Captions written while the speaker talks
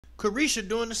Caresha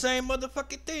doing the same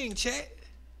motherfucking thing, chat.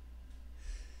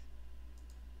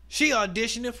 She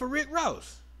auditioning for Rick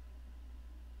Ross.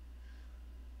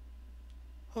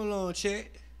 Hold on, chat.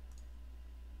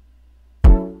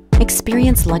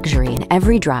 Experience luxury in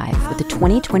every drive with the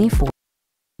 2024.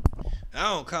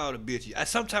 I don't call the bitch.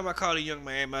 Sometimes I call the young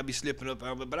man. I be slipping up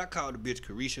on it, but I call the bitch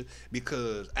Caresha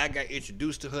because I got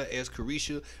introduced to her as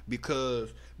Caresha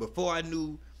because before I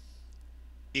knew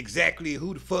exactly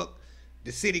who the fuck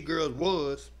the City Girls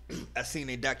was, I seen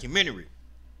a documentary.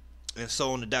 And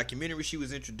so on the documentary, she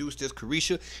was introduced as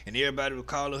Caresha, and everybody was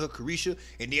calling her Caresha.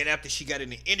 And then after she got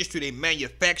in the industry, they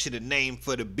manufactured a name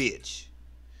for the bitch,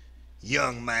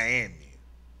 Young Miami.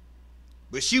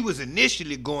 But she was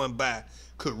initially going by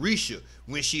Caresha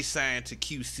when she signed to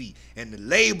QC, and the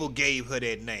label gave her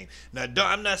that name. Now,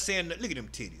 I'm not saying that. Look at them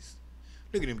titties.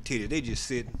 Look at them titties. They just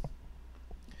sitting.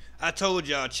 I told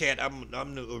y'all, chat, I'm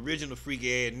the original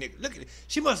freaky ass nigga. Look at it.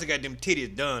 She must have got them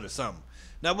titties done or something.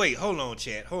 Now wait, hold on,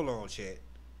 chat.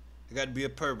 I got to be a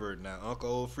pervert now. Uncle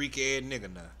old freaky ass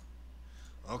nigga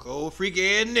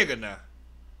now.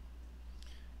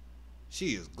 She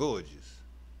is gorgeous.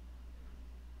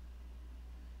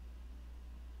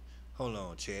 Hold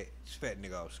on, chat. This fat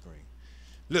nigga off screen.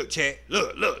 Look, chat.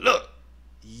 Look.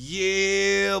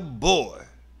 Yeah, boy.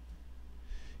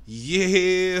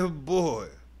 Yeah.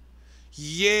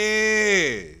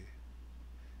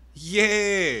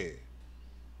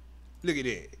 Look at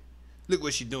that. Look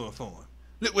what she doing for him.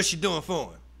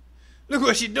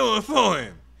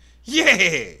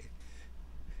 Yeah.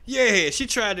 She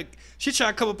tried to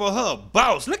come up on her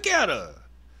boss. Look at her.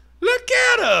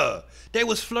 They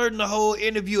was flirting the whole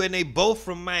interview, and they both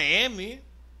from Miami.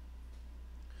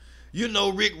 You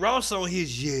know, Rick Ross on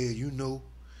his, you know,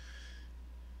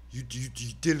 you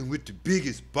dealing with the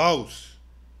biggest boss.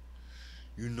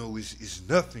 You know, it's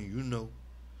nothing, you know.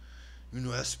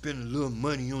 I spend a little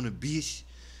money on a bitch.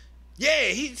 Yeah,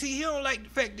 he don't like the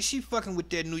fact that she fucking with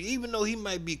that even though he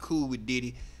might be cool with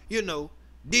Diddy. You know,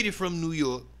 Diddy from New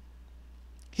York.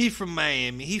 He from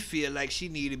Miami. He feel like she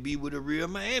need to be with a real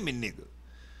Miami nigga.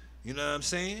 You know what I'm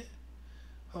saying?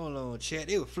 Hold on, chat.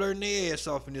 They were flirting their ass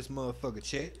off in this motherfucker,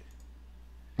 chat.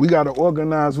 We got to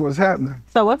organize what's happening.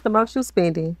 So what's the most you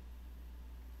spending?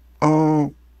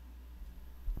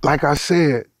 Like I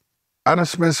said, I done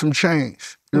spent some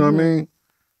change. You know what I mean?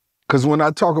 Because when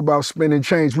I talk about spending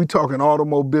change, we talking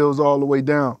automobiles all the way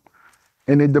down.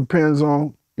 And it depends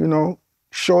on, you know,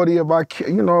 shorty, if I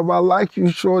like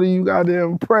you, shorty, you got to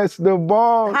impress the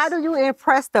boss. How do you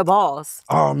impress the boss?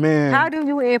 Oh, man. How do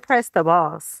you impress the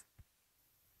boss?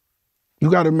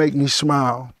 You got to make me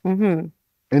smile. And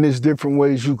there's different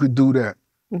ways you could do that.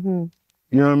 You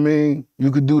know what I mean?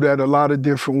 You could do that a lot of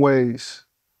different ways.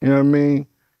 You know what I mean?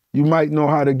 You might know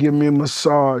how to give me a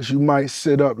massage. You might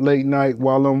sit up late night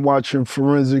while I'm watching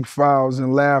Forensic Files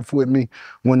and laugh with me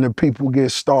when the people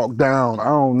get stalked down. I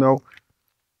don't know.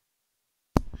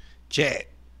 Chat.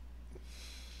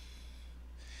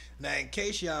 Now, in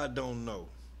case y'all don't know,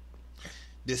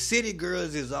 the City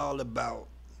Girls is all about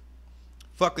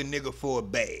fuck a nigga for a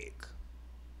bag.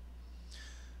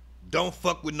 Don't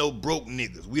fuck with no broke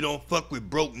niggas. We don't fuck with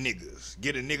broke niggas.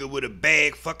 Get a nigga with a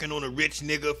bag, fucking on a rich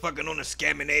nigga, fucking on a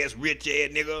scamming ass rich ass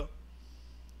nigga.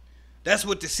 That's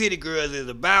what the City Girls is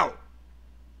about.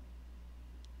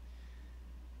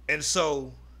 And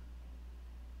so,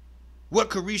 what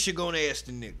Caresha gonna ask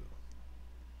the nigga?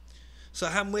 So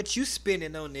how much you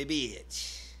spending on the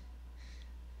bitch?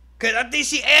 Cause I think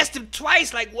she asked him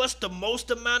twice, like, what's the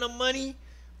most amount of money?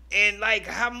 And like,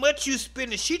 how much you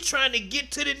spending? She trying to get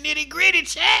to the nitty gritty,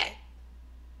 chat.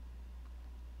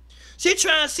 She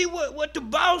trying to see what the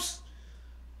boss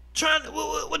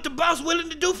what the boss willing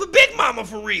to do for Big Mama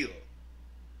for real.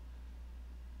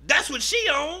 That's what she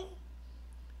on.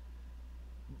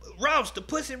 Ross, the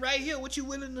pussy right here. What you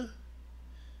willing to?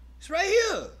 It's right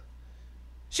here.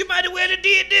 She might have well have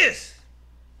did this.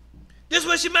 This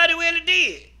what she might have well have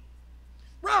did.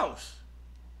 Ross.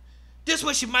 This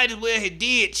what she might as well have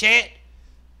did, chat.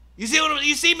 You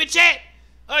see me, chat?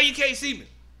 Oh, you can't see me.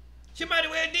 She might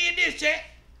as well did this, chat.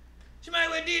 She might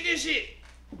as well did this shit.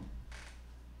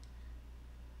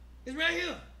 It's right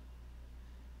here.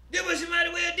 This what she might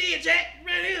as well did, chat.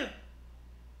 Right here.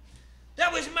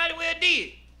 That what she might as well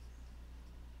did.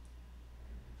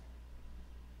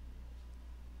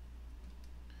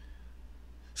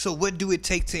 So what do it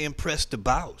take to impress the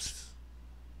boss?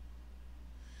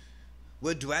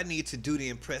 What do I need to do to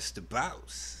impress the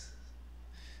boss?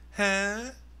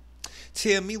 Huh?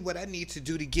 Tell me what I need to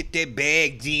do to get that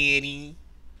bag, Danny.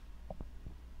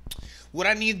 What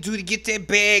I need to do to get that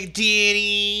bag,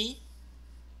 Danny.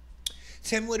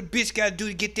 Tell me what a bitch gotta do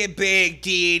to get that bag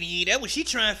dead in. That's what she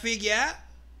trying to figure out.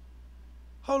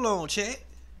 Hold on, chat.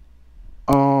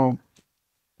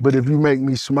 But if you make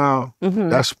me smile,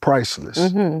 that's priceless.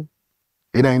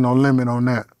 It ain't no limit on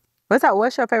that.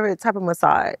 What's your favorite type of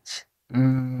massage?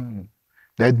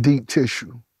 That deep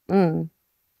tissue.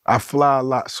 I fly a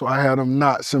lot, so I had them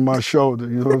knots in my shoulder,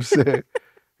 you know what I'm saying?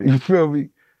 You feel me?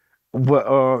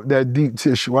 But that deep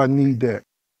tissue, I need that.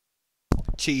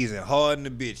 Cheese and hard in the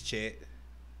bitch, chat.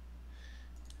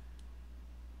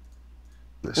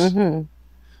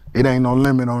 It ain't no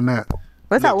limit on that.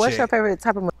 What's your favorite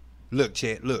type of Look,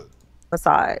 chat, look.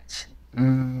 massage?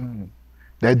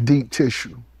 That deep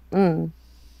tissue.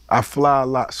 I fly a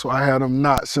lot, so I had them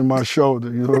knots in my shoulder,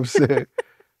 you know what I'm saying?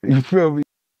 You feel me?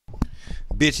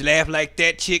 Bitch laugh like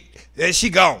that chick, then she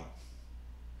gone.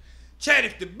 Chat,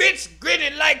 if the bitch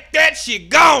grinning like that, she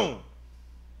gone.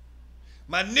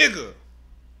 My nigga.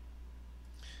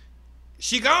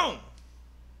 She gone.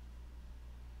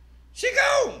 She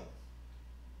gone.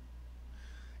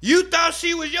 You thought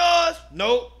she was yours?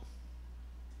 Nope.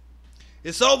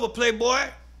 It's over, playboy.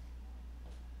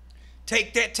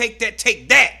 Take that, take that, take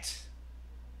that.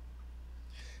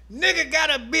 Nigga got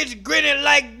a bitch grinning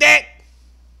like that.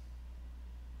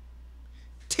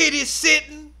 Titties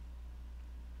sitting.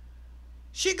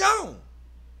 She gone.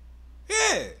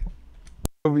 Yeah.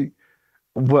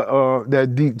 But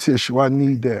that deep tissue, I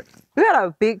need that. You got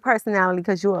a big personality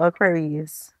because you're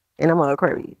Aquarius. And I'm an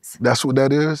Aquarius. That's what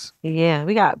that is? Yeah,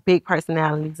 we got big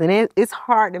personalities. And it's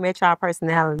hard to match our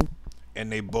personality.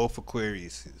 And they both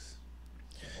Aquariuses.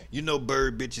 You know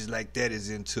bird bitches like that is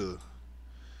into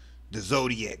the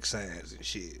zodiac signs and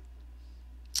shit.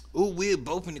 Ooh, we're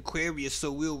both in Aquarius,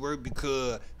 so we'll work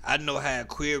because I know how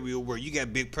Aquarius work. You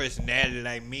got big personality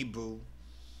like me, boo.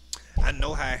 I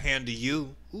know how to handle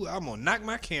you. Ooh, I'm gonna knock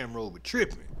my camera over,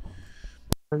 tripping.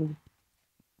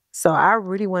 So I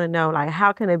really want to know, like,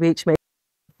 how can a bitch make,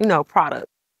 product?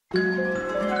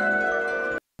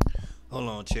 Hold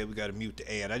on, Chad. We gotta mute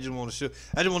the ad. I just want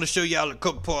to show y'all a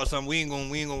couple parts. We ain't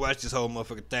gonna watch this whole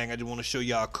motherfucking thing. I just want to show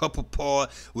y'all a couple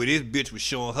parts where this bitch was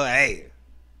showing her ass.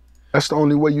 That's the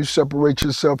only way you separate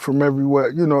yourself from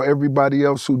everybody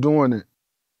else who doing it.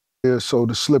 Yeah, so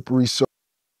the slippery so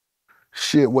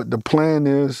shit, what the plan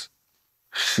is,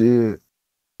 shit. You know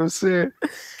what I'm saying?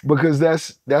 Because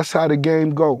that's how the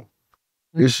game go.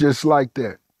 It's just like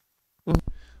that.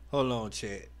 Hold on,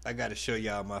 Chad. I gotta show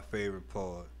y'all my favorite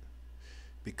part.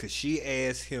 Because she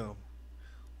asked him,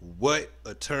 what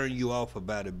turn you off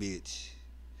about a bitch?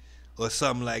 Or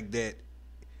something like that.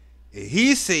 And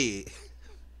he said,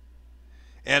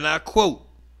 and I quote,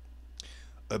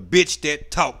 a bitch that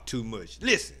talk too much.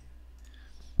 Listen.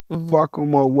 Fuck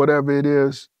them or whatever it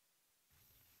is.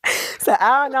 So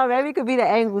I don't know, maybe it could be the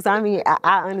angles. I mean, I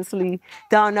honestly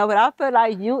don't know, but I feel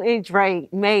like you and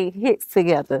Drake made hits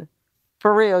together.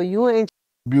 For real, you and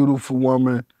beautiful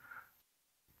woman.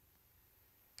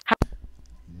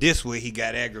 This way he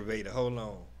got aggravated. Hold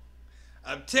on.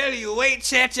 I'm telling you, wait,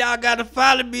 chat, y'all gotta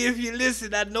follow me if you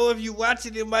listen. I know if you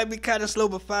watching it might be kind of slow,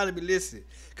 but follow me, listen.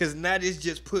 Cause now this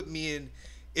just put me in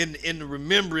the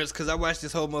remembrance, cause I watched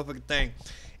this whole motherfucking thing.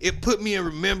 It put me in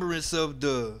remembrance of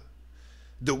the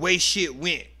way shit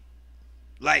went.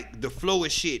 Like the flow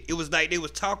of shit. It was like they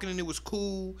was talking and it was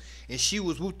cool, and she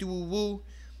was woo-woo-woo,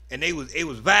 and it was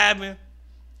vibing.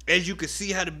 As you could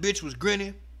see how the bitch was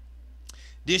grinning.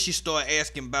 Then she started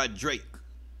asking about Drake.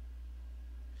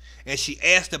 And she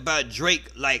asked about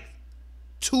Drake like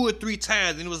 2 or 3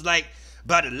 times. And it was like,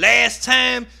 by the last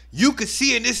time, you could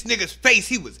see in this nigga's face,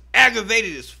 he was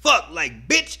aggravated as fuck. Like,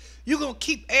 bitch, you gonna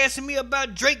keep asking me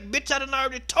about Drake? Bitch, I done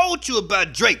already told you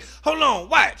about Drake. Hold on,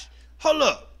 watch. Hold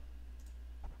up.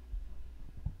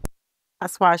 I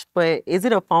swatched, but is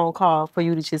it a phone call for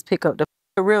you to just pick up the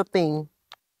real thing?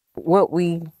 What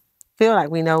we feel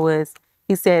like we know is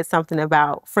he said something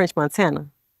about French Montana,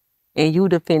 and you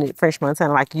defended French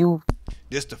Montana like you.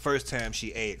 This the first time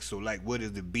she asked, so like, what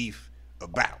is the beef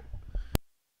about?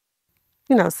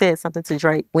 Said something to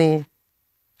Drake when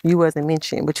you wasn't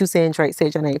mentioned, but you saying Drake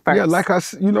said your name first. Yeah, like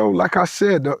I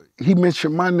said, he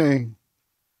mentioned my name,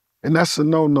 and that's a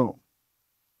no-no.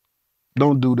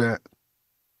 Don't do that,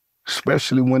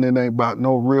 especially when it ain't about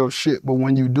no real shit. But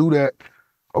when you do that,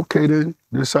 okay, then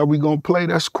this how we gonna play.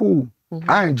 That's cool.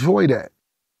 I enjoy that.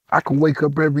 I can wake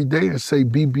up every day and say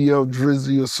BBL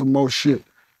Drizzy or some more shit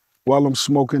while I'm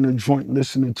smoking a joint,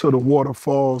 listening to the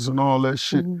waterfalls and all that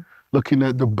shit, looking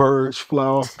at the birds fly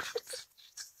off.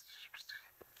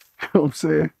 You know what I'm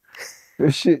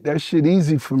saying? That shit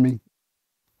easy for me.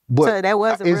 But so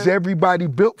that is everybody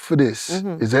built for this?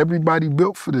 Is everybody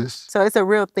built for this? So it's a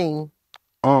real thing.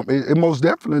 It most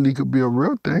definitely could be a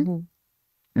real thing. Mm-hmm.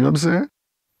 You know what I'm saying?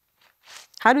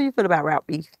 How do you feel about rap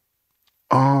beef?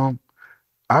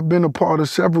 I've been a part of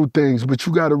several things, but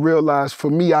you got to realize, for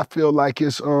me, I feel like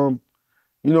it's, you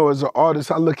know, as an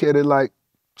artist, I look at it like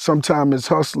sometimes as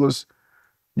hustlers,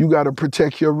 you got to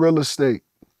protect your real estate.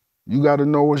 You got to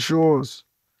know what's yours.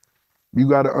 You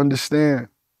got to understand.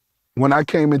 When I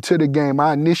came into the game,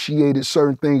 I initiated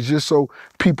certain things just so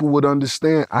people would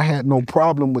understand. I had no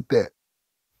problem with that.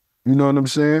 You know what I'm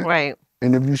saying? Right.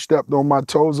 And if you stepped on my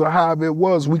toes or however it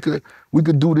was, we could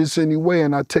do this anyway.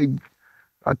 And I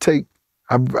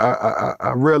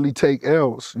rarely take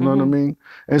L's. You know what I mean?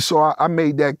 And so I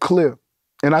made that clear.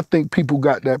 And I think people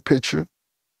got that picture.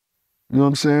 You know what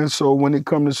I'm saying? So when it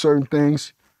comes to certain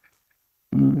things,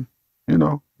 you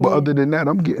know, but other than that,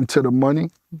 I'm getting to the money.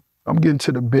 I'm getting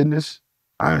to the business.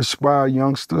 I inspire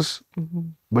youngsters,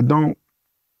 but don't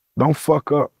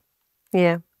fuck up.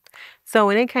 Yeah. So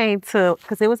when it came to,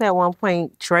 because it was at one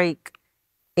point Drake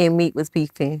and Meek was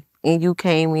beefing, and you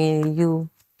came in and you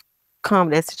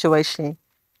calmed that situation.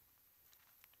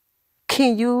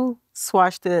 Can you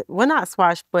not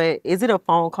swatch, but is it a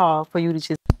phone call for you to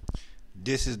just...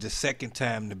 This is the second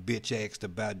time the bitch asked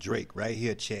about Drake right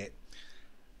here, chat.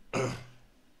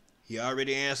 He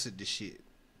already answered the shit.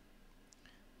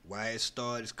 Why it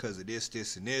started is because of this,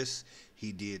 this, and this.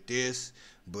 He did this,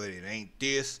 but it ain't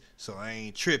this, so I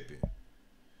ain't tripping.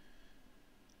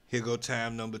 Here go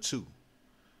time number 2.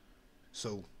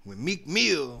 So when Meek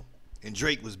Mill and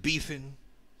Drake was beefing,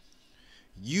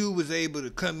 you was able to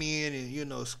come in and, you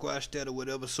know, squash that or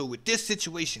whatever. So with this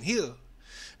situation here,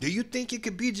 do you think it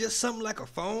could be just something like a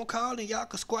phone call and y'all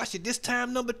could squash it this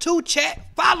time number 2, chat?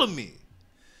 Follow me.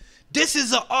 This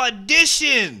is an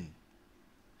audition.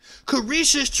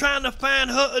 Caresha's trying to find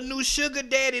her a new sugar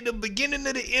daddy. The beginning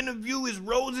of the interview is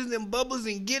roses and bubbles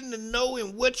and getting to know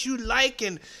and what you like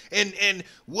and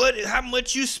what, how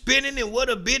much you spending and what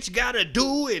a bitch gotta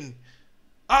do and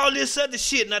all this other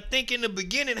shit. And I think in the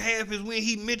beginning half is when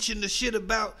he mentioned the shit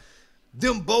about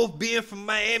them both being from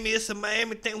Miami. It's a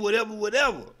Miami thing,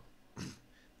 whatever.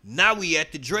 Now we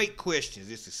at the Drake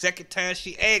questions. It's the second time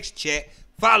she asked, chat.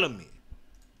 Follow me.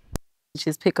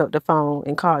 just pick up the phone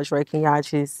and call Drake and y'all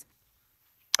just...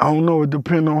 I don't know. It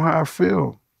depends on how I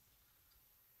feel.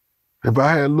 If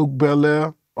I had Luke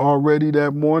Belair already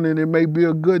that morning, it may be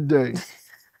a good day.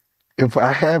 If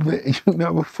I haven't, you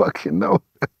never fucking know.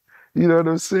 You know what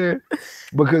I'm saying?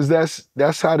 Because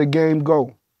that's how the game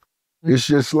go. It's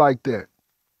just like that.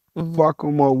 Fuck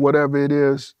them or whatever it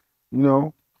is, you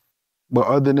know. But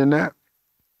other than that,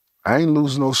 I ain't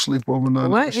lose no sleep over none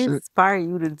of that shit. What inspired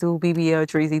you to do BBL,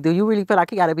 Treasy? Do you really feel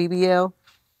like you got a BBL?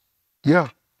 Yeah.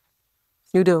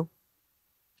 You do?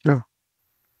 Yeah.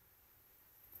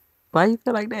 Why you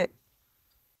feel like that?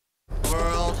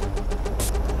 World,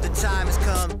 the time has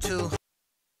come to...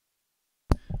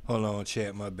 Hold on,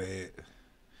 chat, my bad.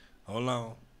 Hold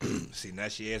on. See, now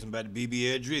she asking about the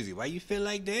BBL Drizzy. Why you feel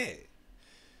like that?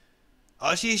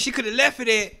 Oh, she could have left it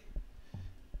at,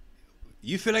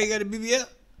 you feel like you got a BBL?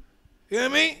 You know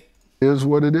what I mean? It is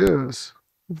what it is.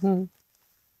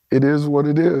 It is what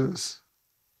it is.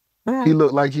 Right. He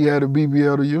looked like he had a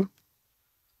BBL to you?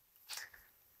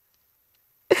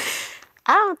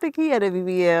 I don't think he had a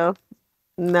BBL.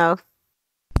 No.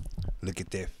 Look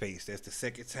at that face. That's the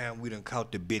second time we done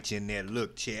caught the bitch in that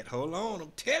look, chat. Hold on.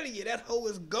 I'm telling you, that hoe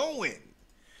is going.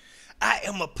 I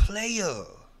am a player.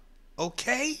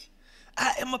 Okay?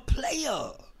 I am a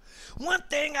player. One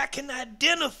thing I can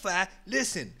identify,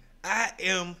 listen, I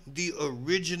am the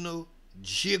original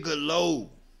gigolo.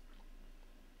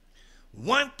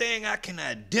 One thing I can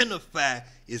identify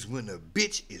is when a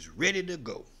bitch is ready to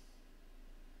go.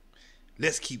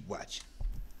 Let's keep watching.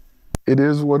 It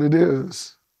is what it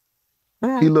is.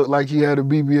 Right. He looked like he had a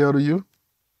BBL to you?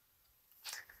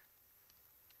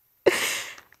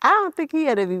 I don't think he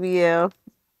had a BBL.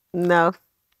 No.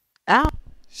 I don't.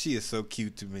 She is so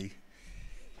cute to me.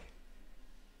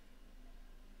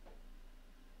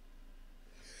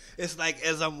 It's like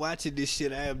as I'm watching this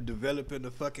shit, I am developing a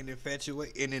fucking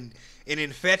infatuation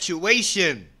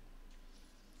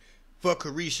for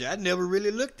Caresha. I never really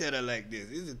looked at her like this.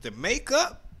 Is it the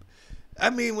makeup?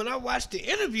 I mean, when I watched the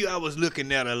interview, I was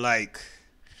looking at her like,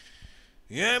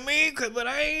 you know what I mean? But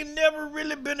I ain't never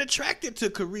really been attracted to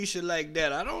Caresha like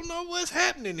that. I don't know what's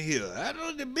happening here. I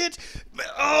don't know the bitch.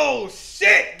 Oh,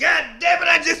 shit. God damn it.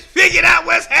 I just figured out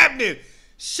what's happening.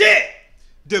 Shit.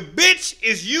 The bitch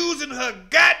is using her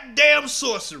goddamn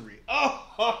sorcery. Oh.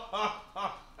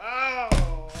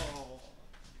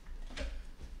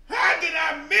 How did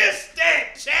I miss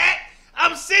that, chat?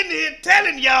 I'm sitting here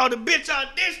telling y'all the bitch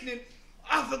auditioning.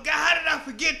 I forgot. How did I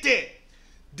forget that?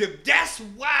 That's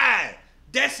why.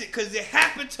 That's it, because it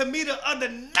happened to me the other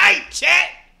night, chat.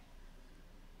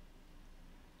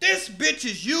 This bitch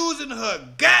is using her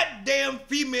goddamn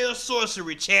female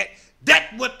sorcery, chat.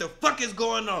 That's what the fuck is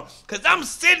going on. Because I'm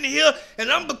sitting here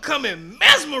and I'm becoming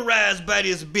mesmerized by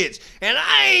this bitch. And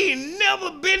I ain't never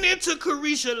been into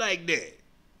Caresha like that.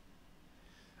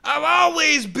 I've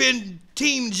always been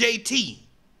Team JT.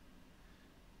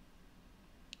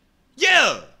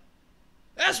 Yeah.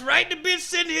 That's right, the bitch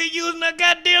sitting here using her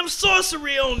goddamn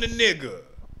sorcery on the nigga.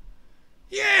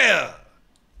 Yeah.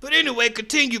 But anyway,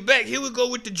 continue back. Here we go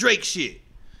with the Drake shit.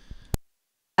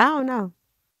 I don't know.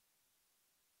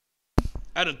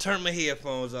 I done turned my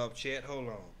headphones off, chat. Hold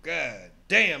on. God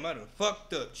damn, I done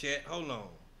fucked up, chat. Hold on.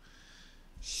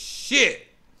 Shit.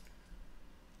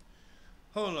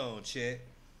 Hold on, chat.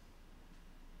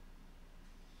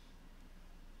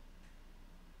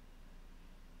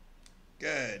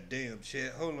 God damn,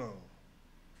 chat. Hold on.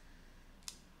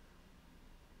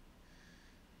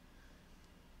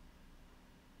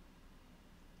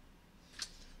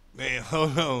 Man,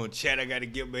 hold on, chat. I gotta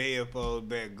get my headphones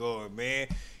back going, man.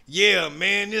 Yeah,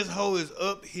 man, this hoe is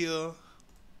up here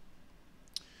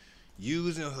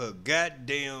using her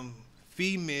goddamn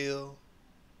female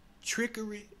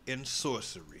trickery and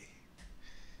sorcery.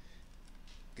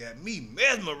 Got me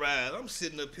mesmerized. I'm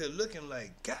sitting up here looking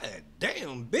like, God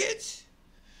damn, bitch.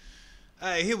 All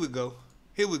right, here we go.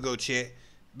 Here we go, chat.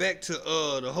 Back to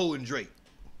the hoe and Drake.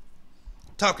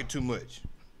 Talking too much.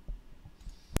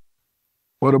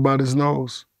 What about his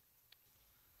nose?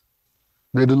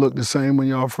 Did it look the same when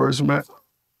y'all first met?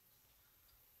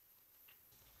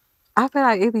 I feel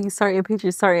like it be certain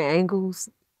pictures, certain angles.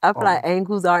 I feel like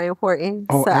angles are important.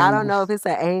 Oh, so angles. I don't know if it's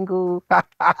an angle.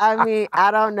 I mean,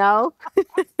 I don't know.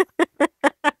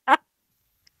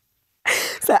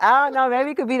 So I don't know.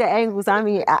 Maybe it could be the angles. I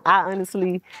mean, I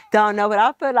honestly don't know. But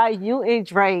I feel like you and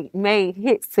Drake made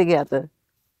hits together.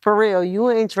 For real. You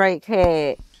and Drake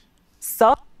had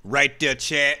so... Right there,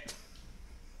 chat.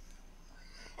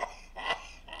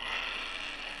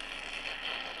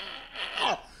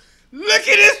 Look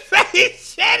at his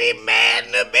face, chatty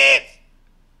man, the bitch.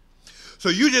 So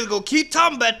you just gonna keep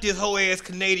talking about this whole ass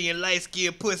Canadian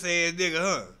light-skinned pussy ass nigga,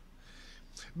 huh?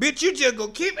 Bitch, you just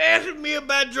gonna keep asking me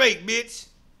about Drake, bitch.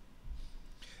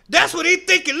 That's what he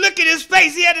thinking. Look at his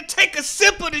face. He had to take a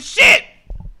sip of the shit.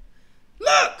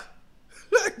 Look.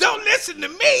 Look, don't listen to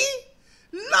me.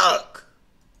 Look.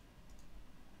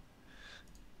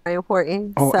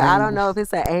 Important. So I don't know if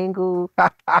it's an angle.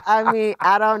 I mean,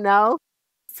 I don't know.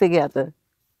 Together.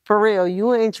 For real,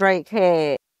 you and Drake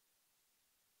had...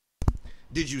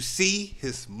 Did you see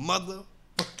his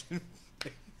motherfucking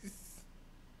face?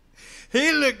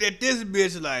 He looked at this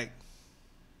bitch like,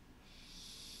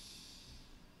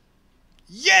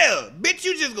 yeah, bitch,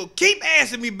 you just gonna keep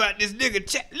asking me about this nigga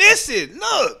chat. Listen,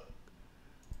 look.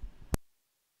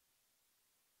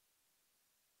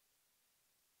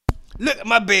 Look at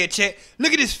my bad chat.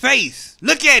 Look at his face.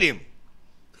 Look at him.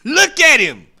 Look at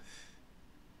him.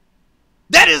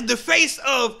 That is the face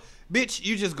of, bitch,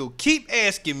 you just go keep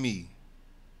asking me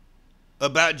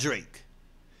about Drake.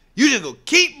 You just go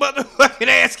keep motherfucking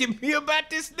asking me about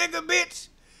this nigga, bitch.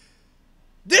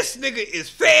 This nigga is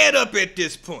fed up at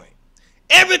this point.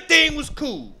 Everything was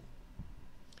cool.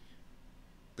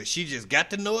 But she just got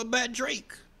to know about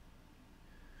Drake.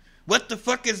 What the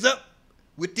fuck is up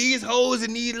with these hoes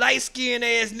and these light-skinned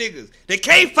ass niggas? They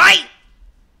can't fight.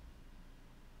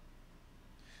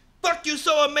 Fuck you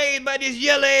so amazed by this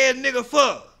yellow ass nigga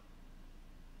for?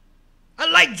 I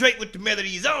like Drake with the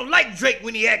melodies. I don't like Drake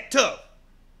when he act tough.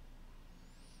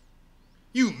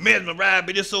 You mesmerized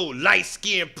by this old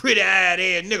light-skinned, pretty-eyed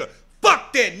ass nigga.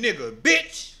 Fuck that nigga,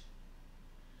 bitch.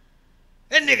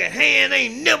 That nigga hand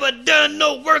ain't never done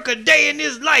no work a day in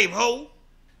his life, ho.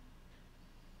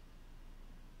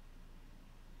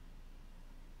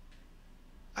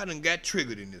 I done got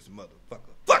triggered in this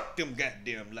motherfucker. Fuck them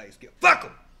goddamn light-skinned. Fuck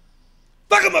them.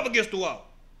 Fuck them up against the wall.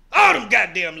 All them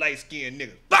goddamn light-skinned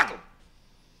niggas. Fuck them.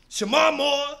 Shamar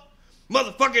Moore,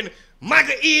 motherfucking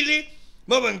Michael Ealy,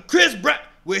 motherfucking Chris Brown.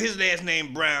 Well, his last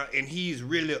name Brown, and he's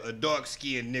really a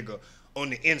dark-skinned nigga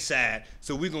on the inside.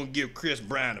 So we're gonna give Chris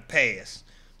Brown a pass.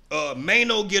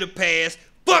 Mano get a pass.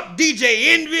 Fuck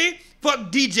DJ Envy.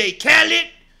 Fuck DJ Khaled.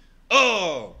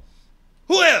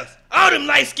 Who else? All them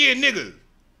light-skinned niggas.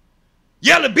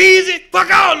 Yellow Beezy. Fuck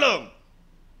all of them.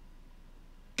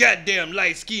 Goddamn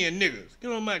light-skinned niggas.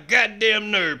 Get on my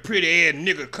goddamn nerve, pretty ass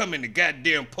nigga come in the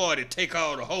goddamn party, take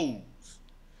all the hoes.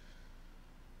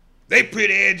 They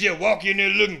pretty ass just walk in there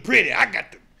looking pretty. I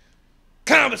got the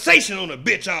conversation on a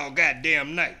bitch all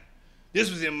goddamn night.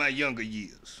 This was in my younger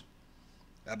years.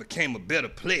 I became a better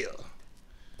player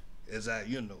as I,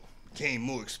 became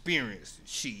more experienced and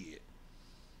shit.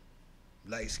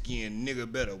 Light-skinned nigga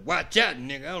better watch out,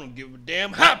 nigga. I don't give a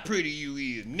damn how pretty you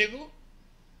is, nigga.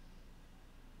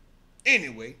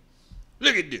 Anyway,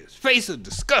 look at this. Face of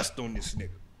disgust on this nigga.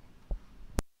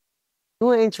 You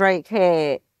and Drake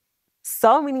had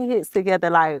so many hits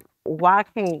together. Like, why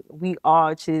can't we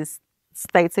all just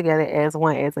stay together as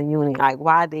one, as a unit? Like,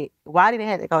 why did it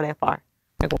have to go that far?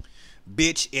 Like,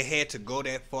 Bitch, it had to go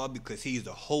that far because he's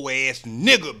a hoe ass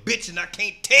nigga, bitch, and I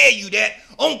can't tell you that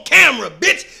on camera,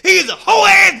 bitch. He's a hoe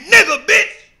ass nigga,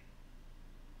 bitch.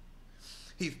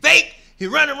 He fake, he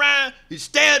run around, he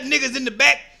stab niggas in the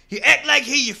back, he act like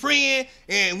he your friend,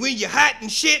 and when you're hot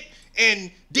and shit,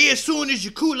 and then as soon as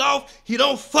you cool off, he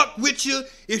don't fuck with you.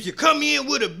 If you come in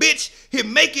with a bitch, he'll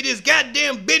make it his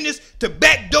goddamn business to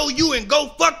backdoor you and go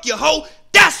fuck your hoe.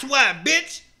 That's why,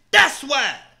 bitch. That's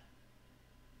why.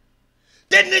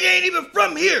 That nigga ain't even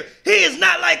from here. He is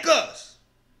not like us.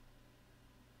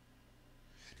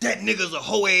 That nigga's a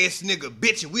hoe ass nigga,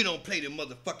 bitch, and we don't play them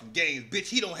motherfucking games, bitch.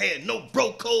 He don't have no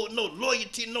bro code, no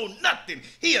loyalty, no nothing.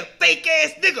 He a fake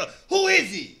ass nigga. Who is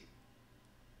he?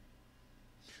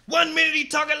 1 minute he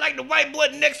talking like the white boy,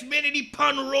 next minute he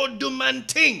Panero du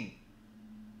Manting.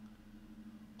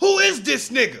 Who is this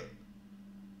nigga?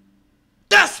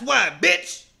 That's why,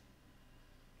 bitch.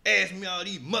 Ask me all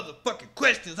these motherfucking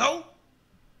questions, ho.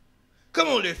 Come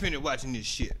on, let's finish watching this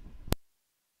shit.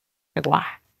 like why?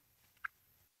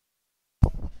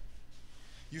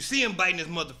 You see him biting his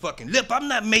motherfucking lip. I'm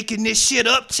not making this shit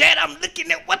up, Chad. I'm looking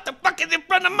at what the fuck is in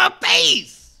front of my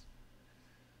face.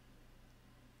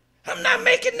 I'm not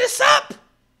making this up.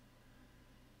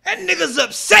 That nigga's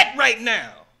upset right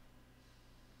now.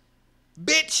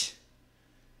 Bitch.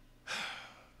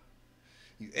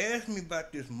 You asked me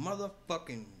about this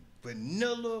motherfucking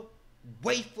vanilla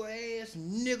wafer ass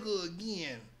nigga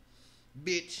again,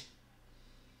 bitch.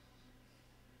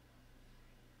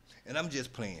 And I'm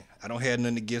just playing. I don't have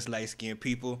nothing against light-skinned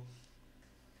people.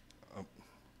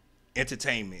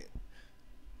 Entertainment.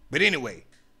 But anyway,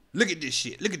 look at this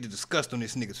shit. Look at the disgust on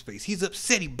this nigga's face. He's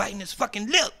upset. He biting his fucking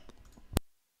lip.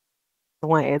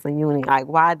 One as a unit. Like,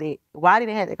 why did it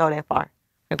have to go that far?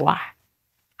 Like, why?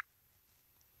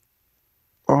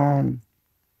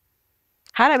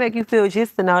 How did that make you feel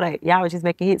just to know that y'all were just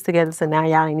making hits together, so now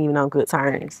y'all ain't even on good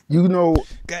terms? You know,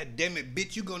 God damn it,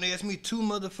 bitch, you gonna ask me 2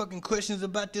 motherfucking questions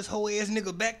about this whole ass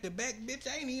nigga back to back, bitch?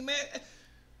 I ain't even mad.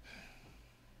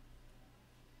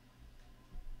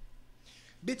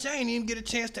 Bitch, I ain't even get a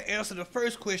chance to answer the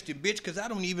first question, bitch, because I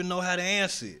don't even know how to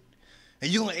answer it.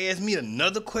 And you gonna ask me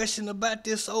another question about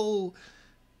this old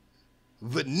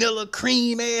vanilla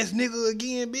cream ass nigga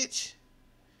again, bitch?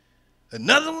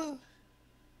 Another one?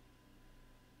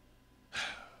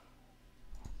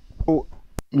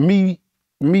 me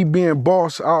being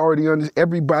boss, I already understand.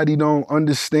 Everybody don't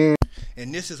understand.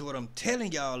 And this is what I'm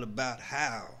telling y'all about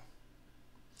how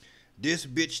this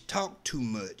bitch talk too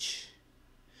much.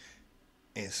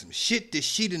 And some shit that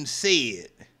she done said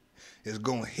is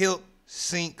gonna help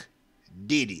sink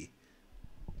Diddy.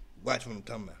 Watch what I'm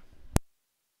talking about.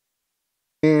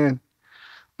 And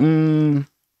a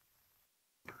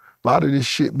lot of this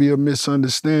shit be a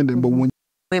misunderstanding, but when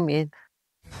Women.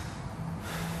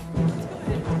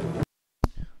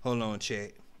 Hold on,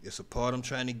 chat. It's a part I'm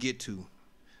trying to get to.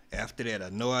 After that, I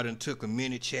know I done took a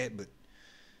minute, chat, but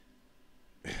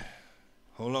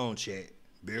hold on, chat.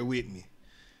 Bear with me.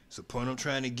 It's a point I'm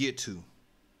trying to get to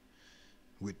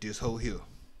with this whole here.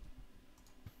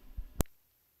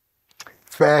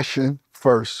 fashion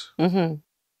first,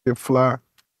 get fly.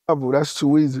 That's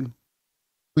too easy.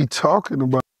 We talking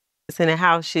about It's in the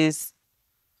house, she's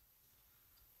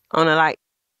on a like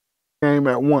game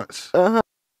at once.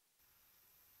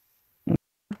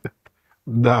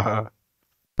 Nah.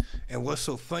 And what's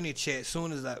so funny, chat,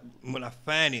 soon as when I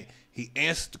find it, he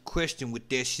answered the question with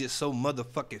that shit so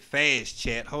motherfucking fast,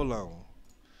 chat. Hold on.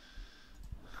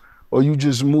 Or you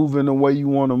just moving the way you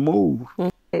want to move.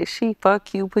 She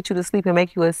fuck you, put you to sleep, and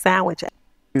make you a sandwich.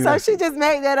 So she just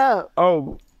made that up.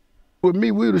 Oh, with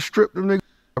me, we would have stripped the nigga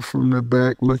from the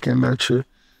back looking at you.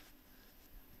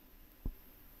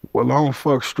 Well, I don't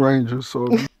fuck strangers, so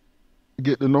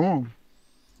get to know them.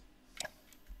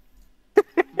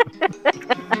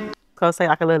 Go say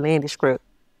like a little Andy script.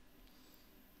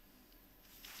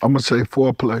 I'm gonna say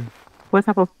foreplay. What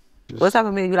type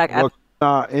of meal you like?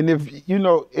 And if you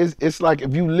know, it's like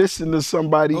if you listen to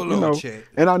somebody, Hold you on, know, Chad.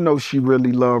 and I know she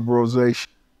really love rosé.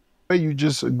 You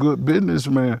just a good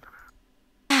businessman.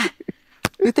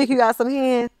 You think you got some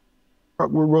hands?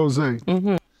 Fuck with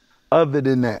rosé. Other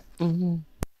than that,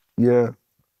 yeah,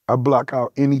 I block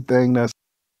out anything that's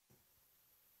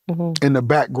in the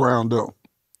background though.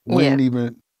 We ain't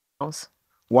even.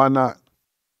 Why not?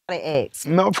 They ask.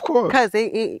 No, of course. Because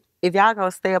if y'all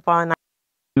gonna stay up all night.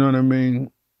 You know what I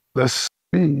mean? Let's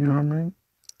see, you know what I mean?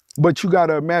 But you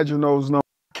gotta imagine those numbers.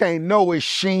 Can't know it's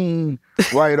Sheen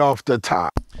right off the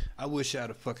top. I wish I'd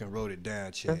have fucking wrote it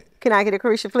down, chat. Can I get a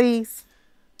Caresha, please?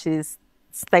 Just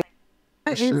stay.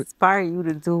 What inspired you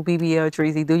to do BBL,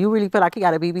 Treasy? Do you really feel like you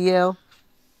got a BBL?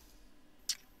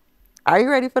 Are you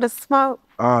ready for the smoke?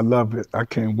 I love it. I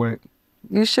can't wait.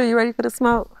 You sure you ready for the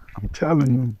smoke? I'm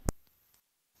telling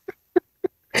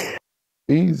you.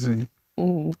 Easy.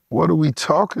 What are we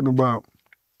talking about?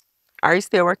 Are you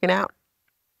still working out?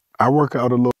 I work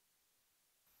out a little.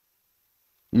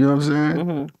 You know what I'm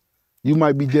saying? You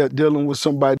might be dealing with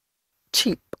somebody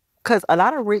cheap. Because a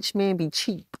lot of rich men be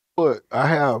cheap. But I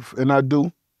have, and I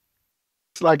do.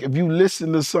 It's like if you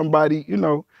listen to somebody, you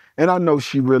know, and I know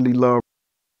she really loved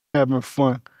having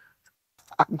fun.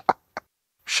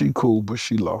 She cool, but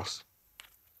she lost.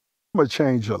 I'm gonna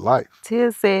change her life.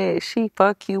 Tia said she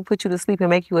fuck you, put you to sleep, and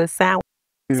make you a sandwich.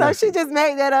 So she just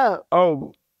made that up.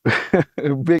 Oh,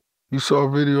 big. You saw a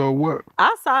video of what?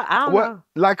 I don't know.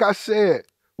 Like I said,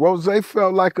 Rose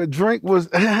felt like a drink was,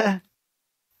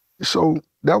 so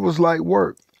that was like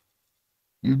work.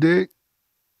 You dig?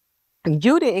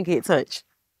 You didn't get touched.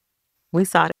 We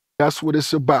saw that. That's what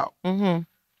it's about. And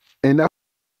that's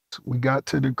we got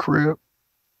to the crib.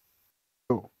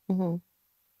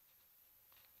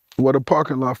 What a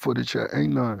parking lot footage at?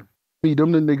 Ain't none. Me,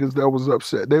 them the niggas that was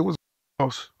upset. They was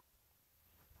house.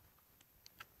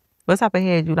 What type of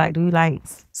head you like? Do you like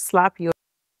sloppy or?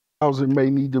 It may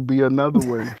need to be another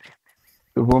way.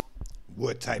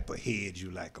 What type of head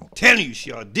you like? I'm telling you,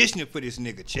 she auditioning for this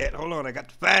nigga, chat. Hold on, I got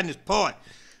to find this part.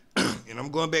 And I'm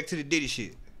going back to the Diddy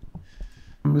shit.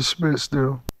 Miss Smith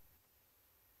still.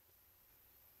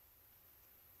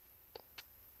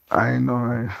 I ain't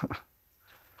know.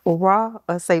 Raw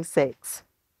or safe sex?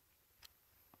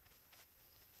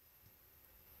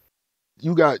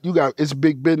 You got, it's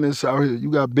big business out here. You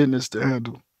got business to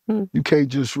handle. You can't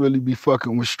just really be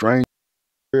fucking with strangers.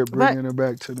 Bringing it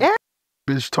back to the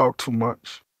bitch talk too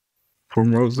much.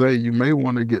 From Rose, you may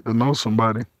want to get to know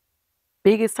somebody.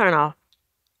 Biggest turn off?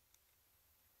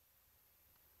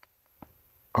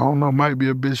 I don't know, might be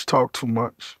a bitch talk too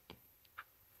much.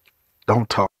 Don't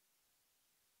talk.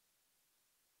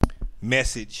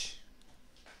 Message,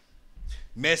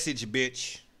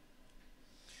 bitch.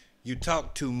 You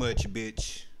talk too much,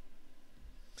 bitch.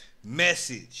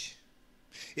 Message.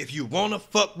 If you wanna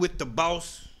fuck with the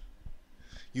boss,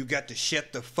 you got to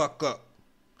shut the fuck up.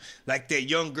 Like that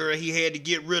young girl he had to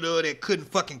get rid of that couldn't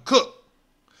fucking cook.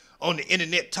 On the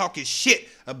internet talking shit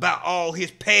about all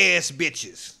his past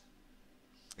bitches.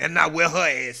 And now where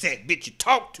her ass at, bitch, you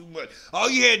talk too much. All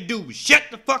you had to do was shut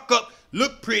the fuck up,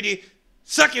 look pretty,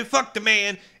 suck and fuck the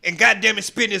man, and goddamn it,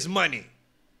 spend his money.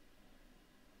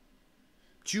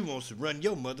 But you wants to run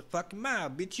your motherfucking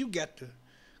mouth, bitch. You got the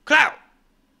clout.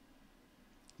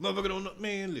 Motherfucker don't know.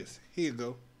 Man, listen. Here you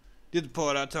go. This is the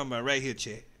part I'm talking about right here,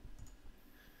 chat.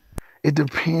 It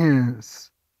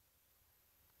depends.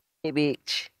 Hey,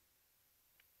 bitch.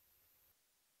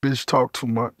 Bitch talk too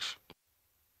much.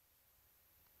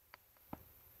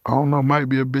 I don't know, might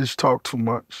be a bitch talk too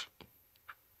much.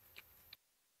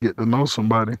 Get to know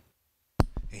somebody.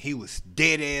 And he was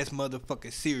dead ass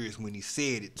motherfucking serious when he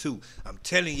said it too. I'm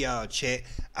telling y'all, chat.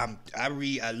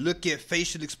 I look at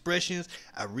facial expressions.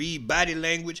 I read body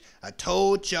language. I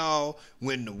told y'all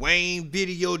when the Wayne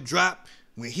video dropped,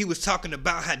 when he was talking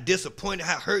about how disappointed,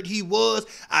 how hurt he was,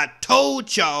 I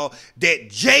told y'all that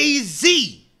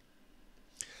Jay-Z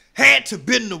had to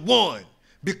been the one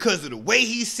because of the way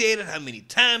he said it, how many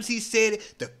times he said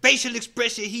it, the facial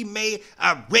expression he made.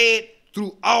 I read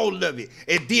through all of it.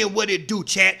 And then what it do,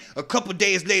 chat? A couple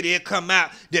days later, it come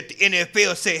out that the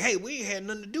NFL say, hey, we ain't had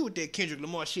nothing to do with that Kendrick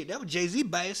Lamar shit. That was Jay-Z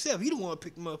by himself. He the one to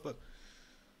pick the motherfucker.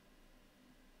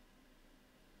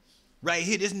 Right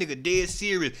here, this nigga dead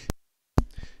serious.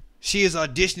 She is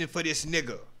auditioning for this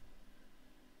nigga.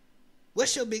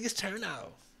 What's your biggest turn off?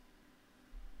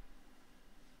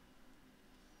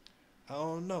 I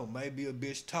don't know. Might be a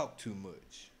bitch talk too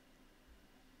much.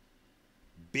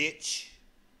 Bitch.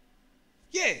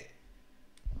 Yeah.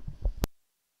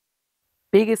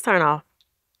 Biggest turn off?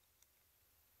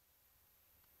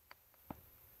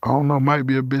 I don't know, might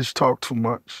be a bitch talk too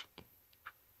much.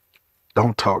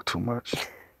 Don't talk too much.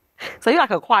 So you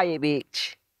like a quiet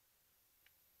bitch?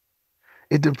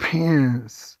 It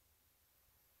depends.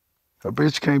 A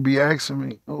bitch can't be asking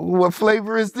me, what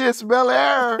flavor is this, Bel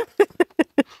Air?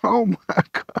 Oh my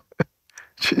God.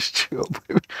 Just chill,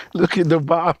 baby. Look at the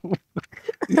bottle.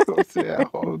 You know what I'm saying?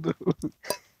 Hold on.